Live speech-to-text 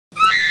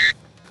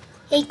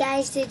Hey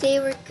guys, today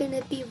we're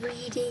gonna be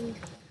reading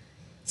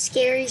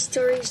scary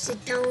stories to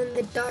tell in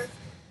the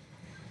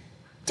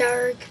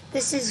dark.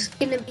 This is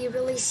gonna be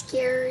really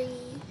scary,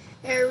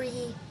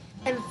 airy,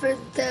 and for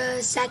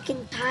the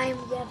second time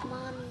we have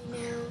Mommy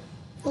now.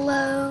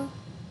 Hello.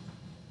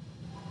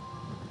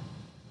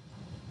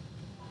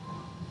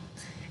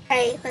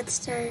 Alright, let's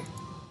start.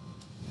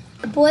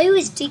 The boy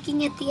was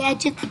digging at the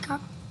edge of the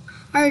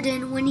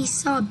garden when he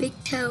saw a big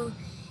toe.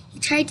 He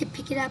tried to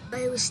pick it up,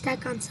 but it was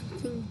stuck on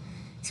something,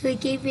 so he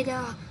gave it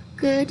a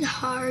good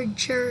hard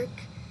jerk,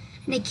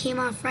 and it came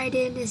off right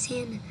in his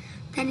hand.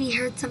 Then he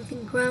heard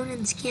something groan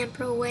and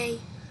scamper away.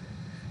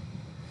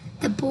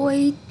 The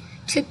boy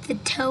took the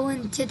toe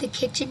into the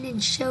kitchen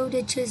and showed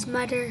it to his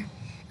mother.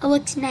 It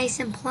looks nice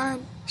and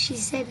plump, she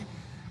said.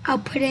 I'll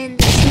put it in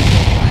the soup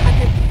and you'll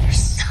have it for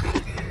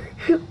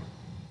supper.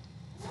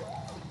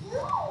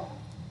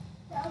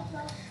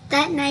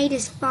 That night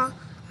his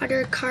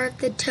father carved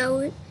the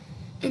toe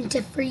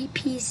into 3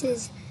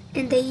 pieces,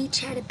 and they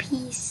each had a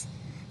piece.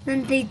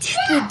 Then they did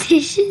the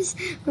dishes.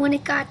 When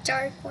it got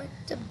dark, went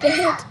to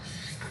bed.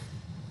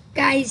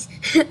 Guys,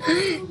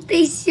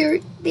 they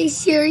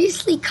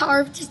seriously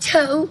carved a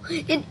toe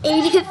and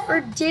ate it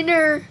for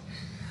dinner.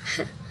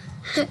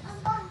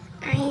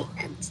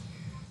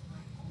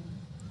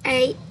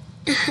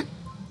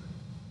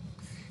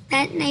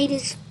 That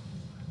night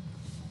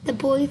the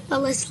boy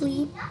fell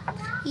asleep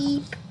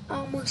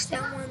almost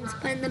at once,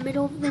 but in the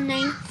middle of the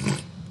night,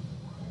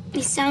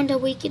 a sound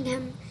awakened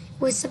him.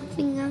 It was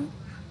something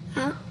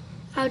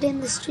out in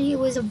the street. It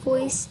was a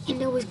voice,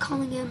 and it was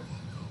calling him.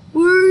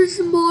 "Where's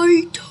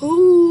my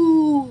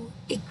toe?"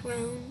 it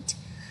groaned.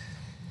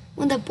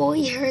 When the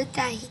boy heard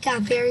that, he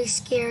got very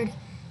scared,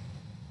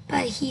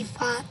 but he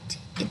thought,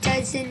 it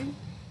doesn't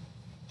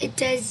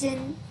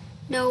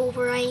know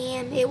where I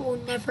am. It will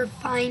never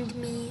find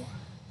me.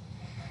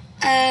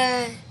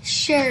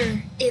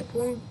 Sure, it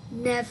won't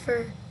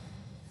never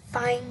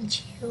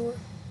find you.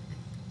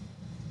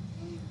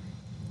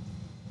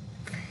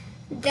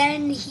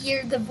 Then he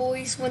heard the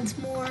voice once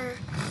more,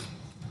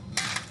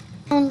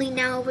 only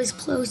now it was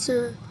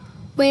closer.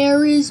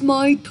 "Where is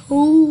my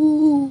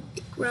toe?"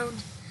 it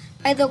groaned.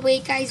 By the way,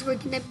 guys, we're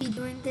gonna be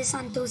doing this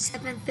until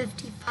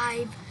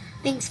 7:55.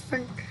 Thanks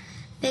for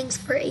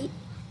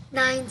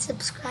 9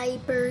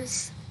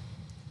 subscribers.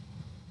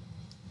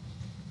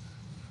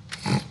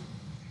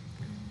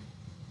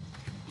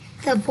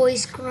 The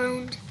voice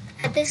groaned.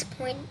 At this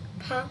point,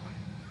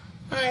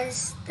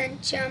 paused, then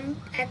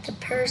jumped at the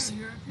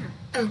person.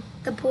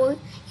 The boy,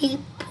 he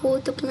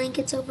pulled the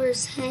blankets over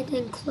his head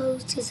and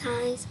closed his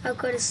eyes. I'll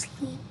go to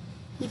sleep,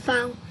 he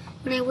thought.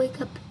 When I wake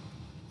up,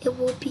 it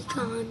will be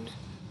gone.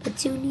 But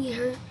soon he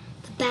heard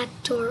the back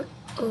door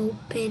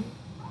open.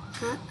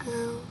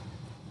 Uh-oh.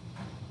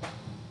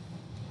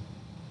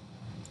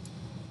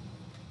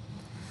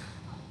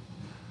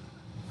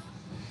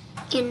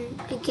 And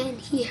again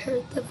he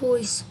heard the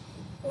voice.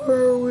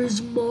 "Where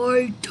is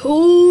my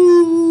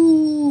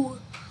toe?"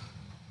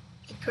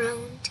 It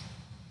groaned.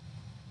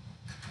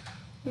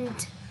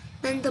 And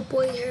then the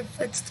boy heard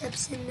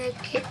footsteps in the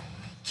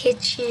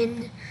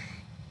kitchen.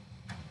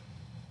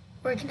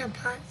 We're gonna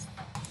pause.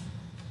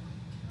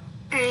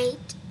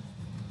 Alright.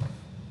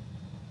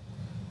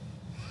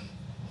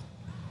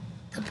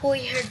 The boy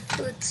heard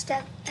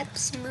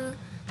footsteps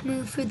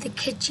move through the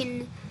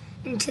kitchen,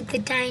 into the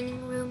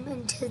dining room,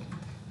 into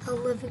the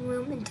living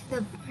room, into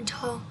the front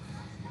hall.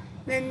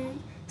 Then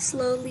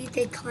slowly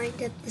they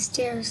climbed up the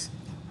stairs.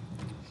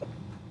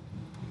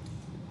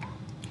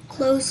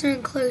 Closer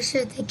and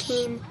closer they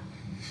came.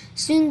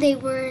 Soon they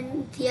were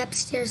in the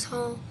upstairs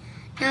hall.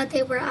 Now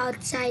they were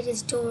outside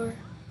his door.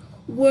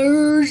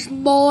 "Where's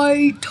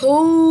my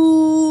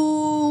toe?"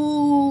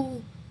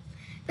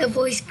 the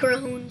voice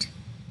groaned.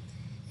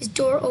 His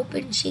door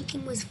opened,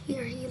 shaking with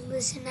fear. He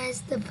listened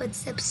as the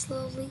footsteps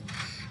slowly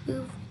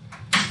moved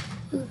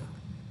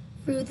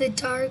through the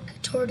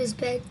dark toward his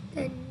bed.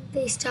 Then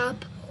they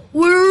stopped.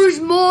 "Where's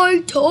my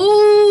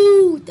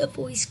toe?" the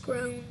voice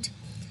groaned.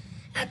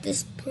 At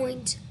this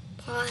point,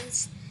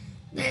 pause.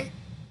 Then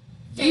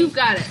you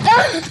got it.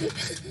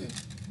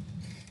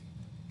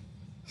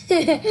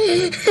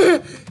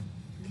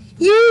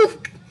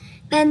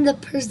 Then the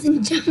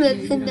person jumped in.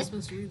 You're not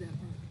supposed to read that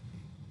part.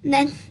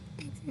 Then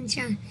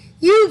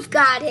 "You've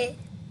got it."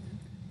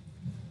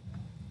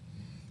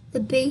 The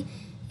big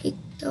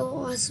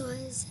door also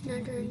has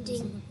another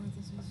ending.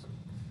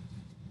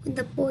 When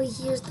the boy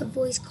hears the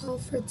voice call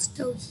for its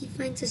toe, he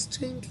finds a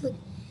strange-looking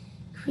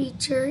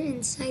creature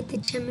inside the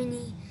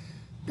chimney.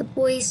 The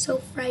boy is so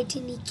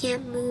frightened he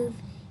can't move.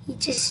 He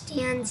just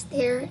stands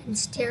there and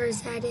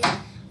stares at it.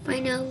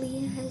 Finally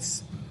he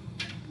asks,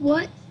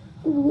 What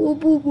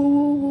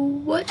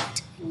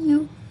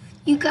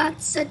you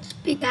got such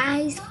big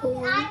eyes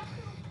for?"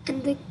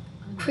 And the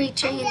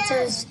creature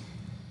answers,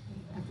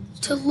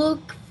 "To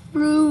look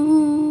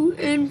through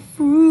and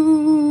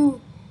through."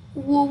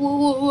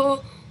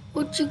 Whoa.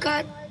 "What you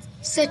got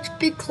such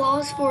big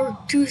claws for?"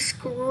 "To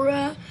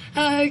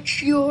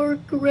scratch your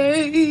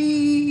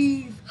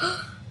grave."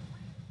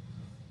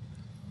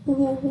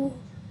 Whoa.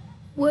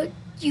 What?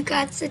 You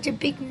got such a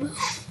big mouth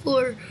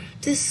for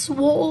to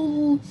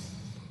swallow?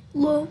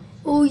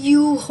 Oh,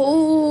 you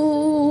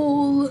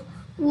hole.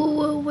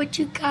 Whoa, what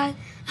you got?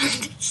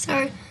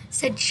 Sorry,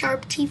 said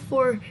sharp teeth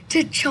for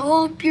to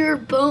chomp your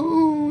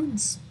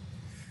bones.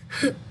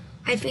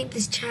 I think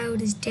this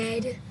child is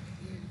dead.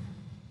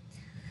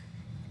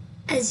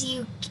 As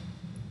you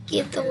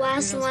give the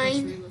last You're not supposed to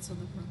line, read what's in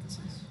the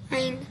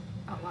parentheses.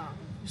 Out loud.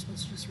 You're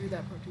supposed to just read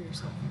that part to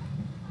yourself.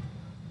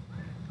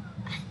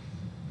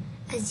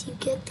 as you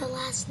get the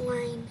last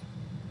line,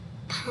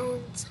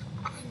 pounds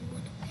on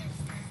one of your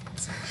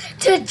friends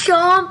to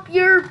chomp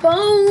your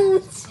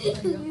bones.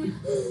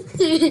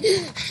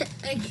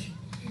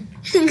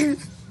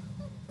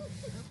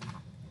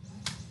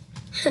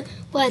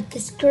 What? The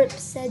script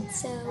said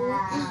so.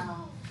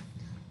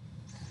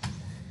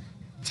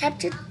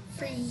 Chapter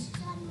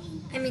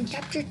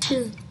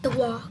 2, The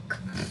Walk.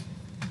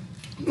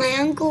 My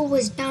uncle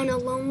was down a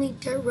lonely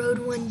dirt road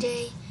one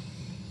day.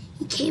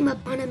 He came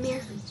upon a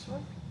man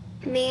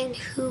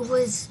who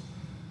was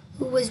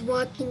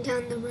walking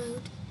down the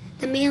road.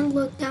 The man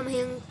looked at my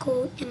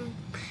uncle, and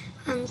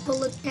my uncle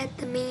looked at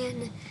the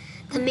man.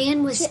 The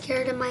man was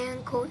scared of my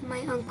uncle, and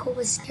my uncle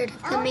was scared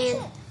of the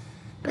man.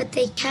 But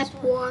they kept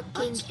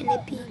walking, and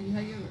it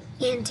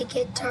began to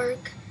get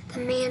dark. The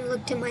man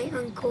looked at my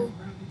uncle,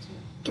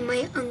 and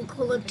my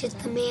uncle looked at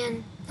the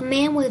man. The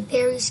man was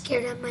very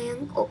scared of my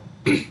uncle.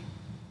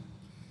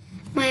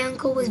 My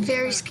uncle was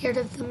very scared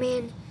of the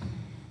man.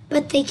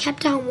 But they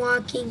kept on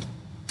walking,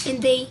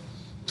 and they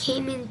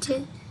came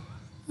into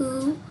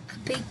a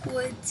big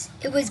woods.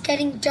 It was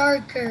getting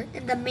darker,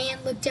 and the man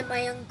looked at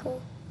my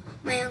uncle.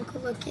 My uncle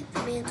looked at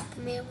the man.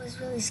 The man was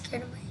really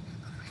scared of my uncle.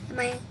 And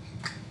my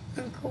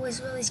uncle was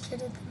really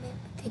scared of the man,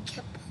 but they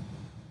kept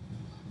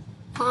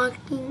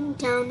walking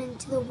down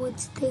into the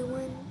woods. They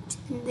went,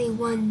 and they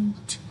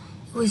went.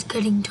 It was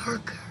getting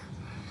darker,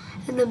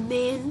 and the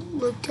man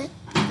looked at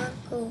my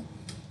uncle.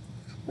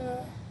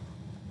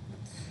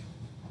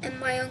 And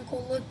my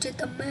uncle looked at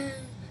the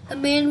man. The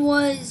man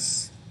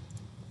was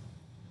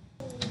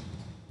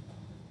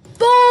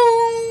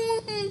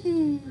Bones!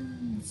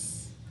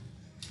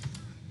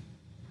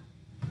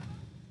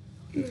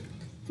 The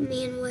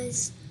man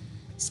was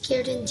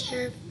scared and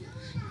terrified.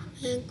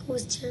 My uncle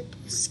was terrible,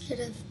 scared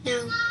of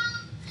now.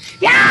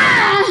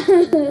 Yeah!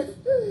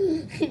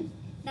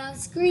 Now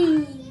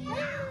scream.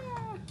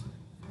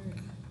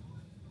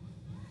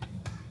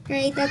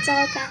 Alright, that's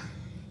all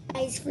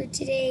guys for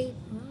today.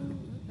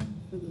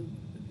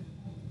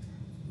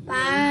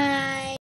 Bye.